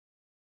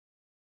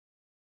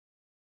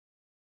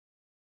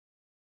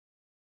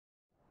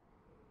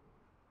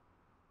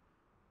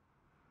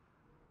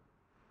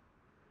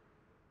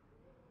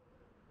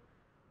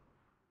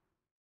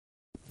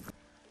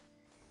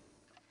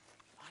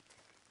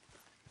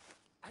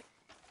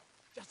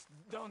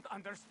don't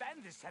understand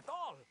this at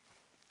all.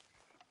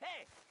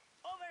 Hey,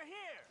 over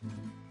here!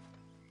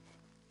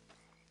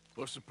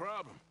 What's the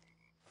problem?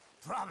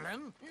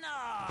 Problem?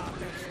 No,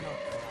 there's no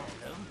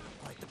problem.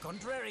 Quite the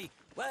contrary.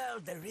 Well,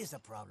 there is a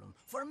problem.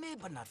 For me,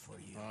 but not for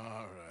you.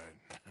 All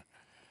right.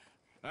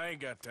 I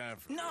ain't got time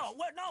for No,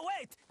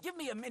 wait! Give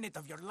me a minute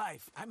of your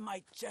life. I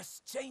might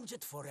just change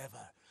it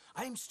forever.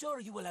 I'm sure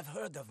you will have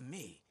heard of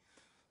me.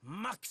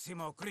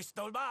 Maximo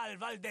Cristobal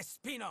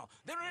Valdespino,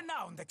 the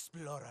renowned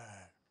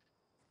explorer.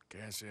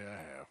 Can't say I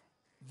have.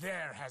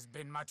 There has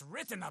been much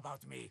written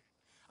about me.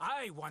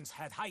 I once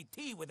had high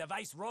tea with the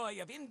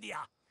Viceroy of India.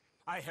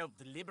 I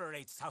helped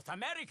liberate South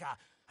America.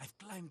 I've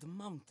climbed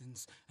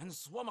mountains and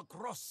swum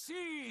across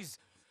seas.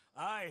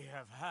 I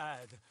have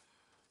had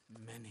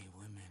many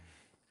women.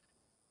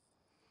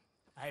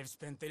 I've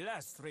spent the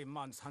last 3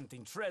 months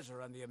hunting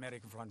treasure on the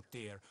American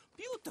frontier.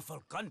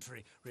 Beautiful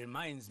country.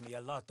 Reminds me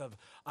a lot of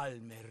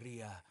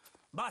Almeria.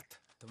 But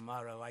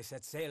tomorrow I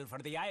set sail for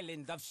the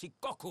island of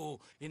Shikoku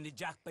in the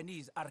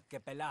Japanese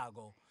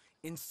archipelago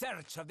in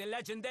search of the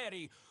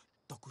legendary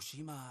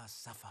Tokushima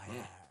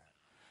Sapphire.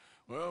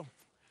 Well,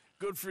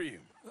 good for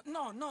you.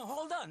 No,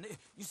 hold on.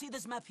 You see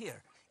this map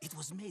here? It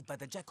was made by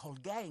the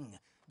Jackhole Gang.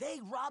 They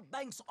rob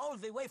banks all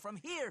the way from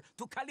here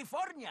to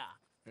California.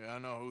 Yeah, I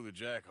know who the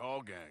Jack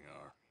Hall gang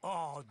are.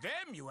 Oh,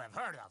 them you have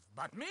heard of,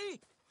 but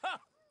me? Huh!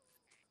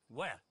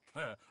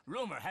 Well,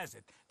 rumor has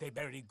it they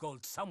buried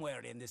gold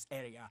somewhere in this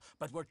area,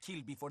 but were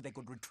killed before they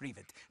could retrieve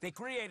it. They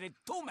created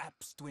 2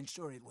 maps to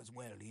ensure it was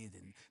well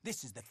hidden.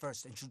 This is the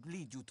first and should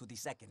lead you to the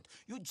second.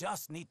 You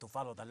just need to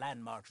follow the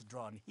landmarks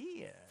drawn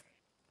here.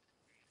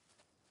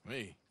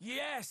 Me?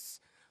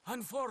 Yes!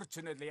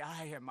 Unfortunately,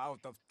 I am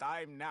out of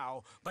time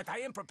now, but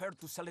I am prepared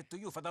to sell it to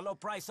you for the low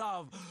price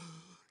of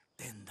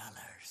 $10.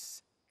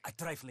 A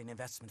trifling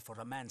investment for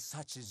a man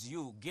such as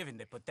you, given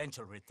the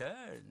potential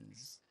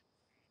returns.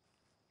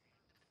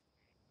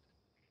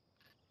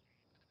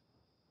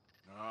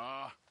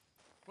 Ah,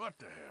 what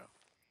the hell?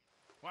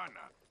 Why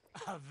not?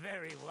 A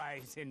very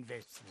wise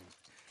investment.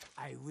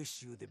 I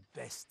wish you the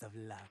best of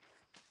luck.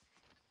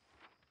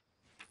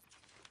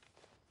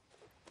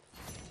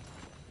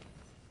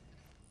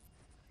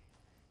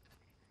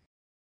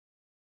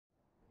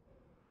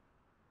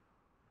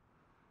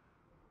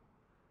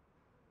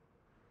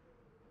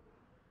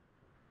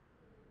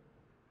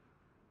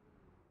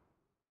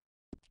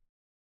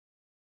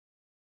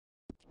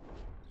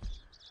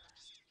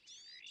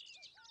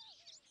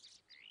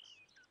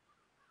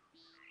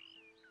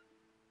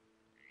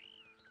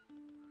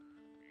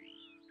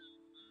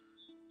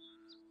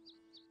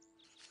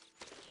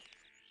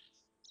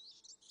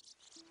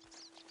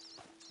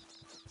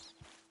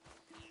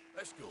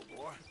 Let's go,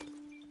 boy.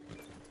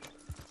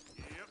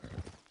 Yep.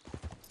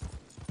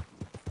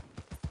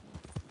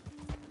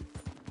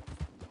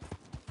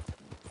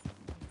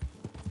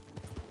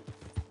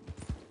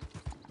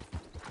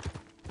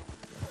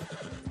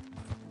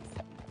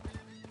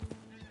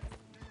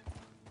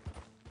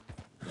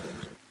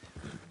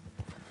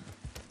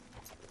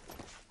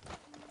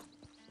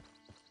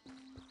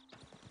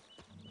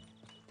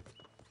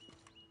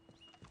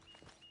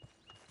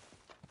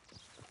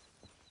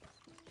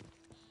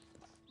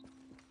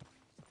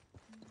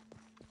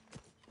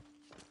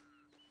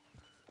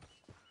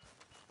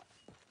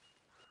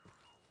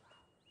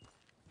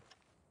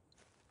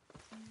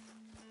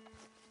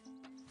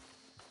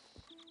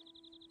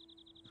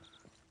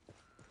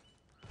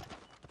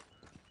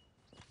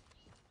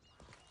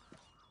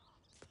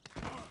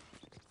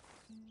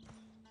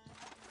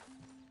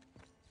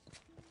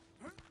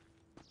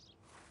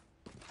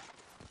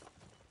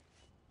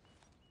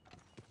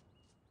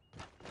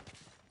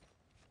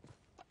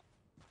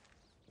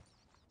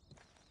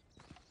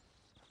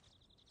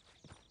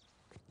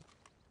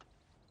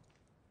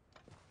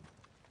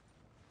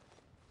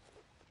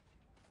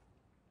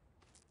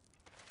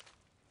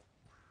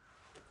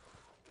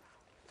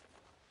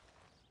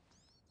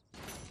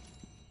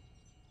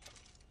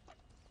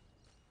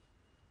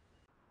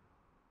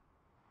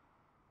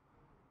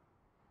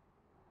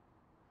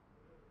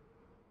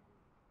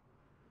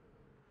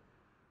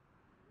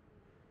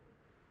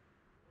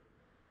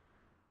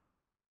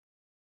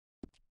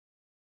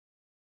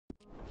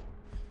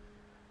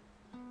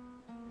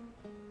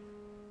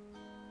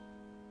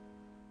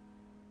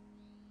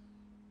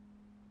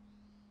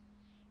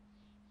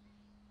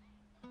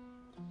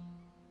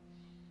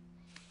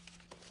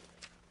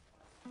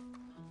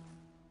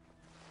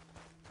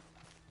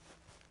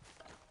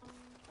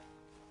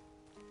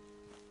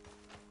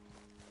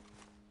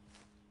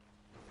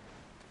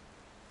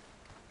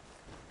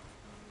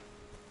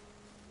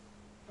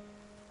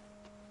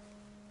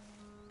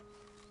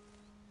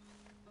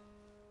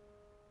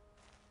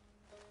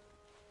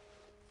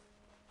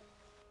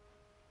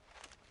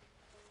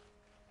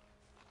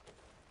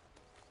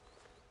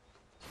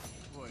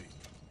 Wait,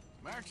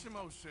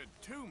 Maximo said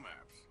 2 maps.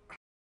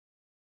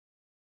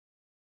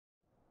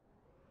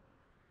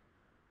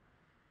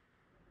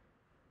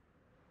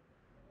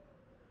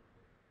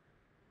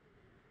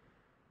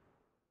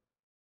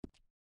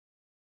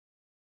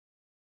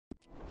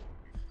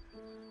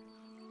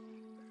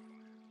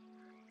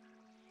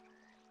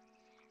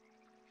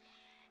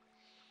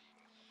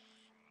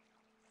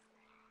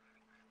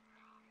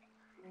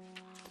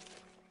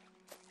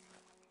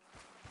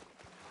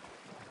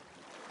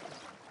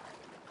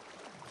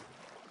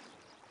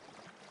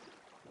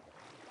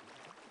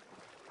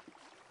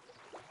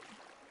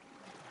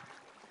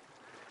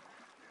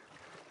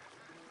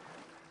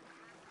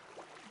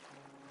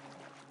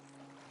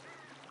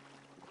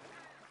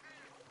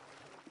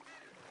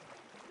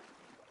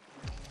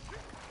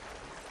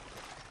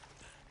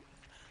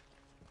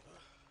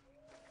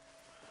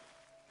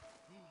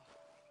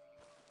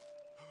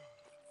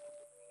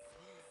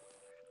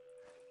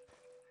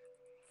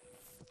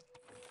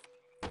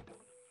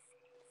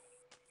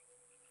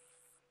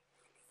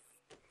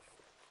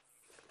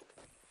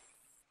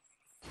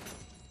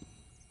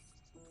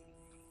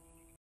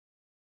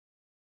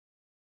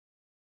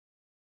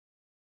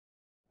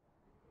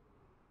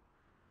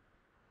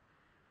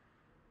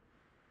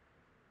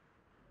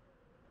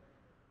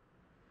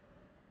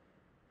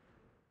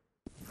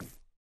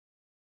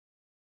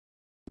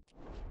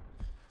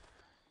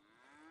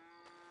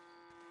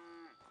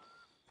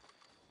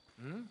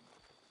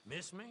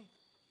 Miss me?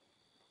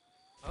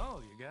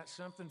 Oh, you got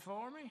something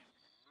for me?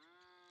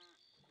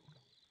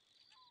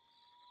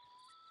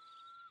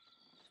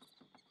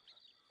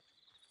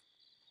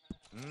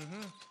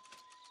 Mm-hmm.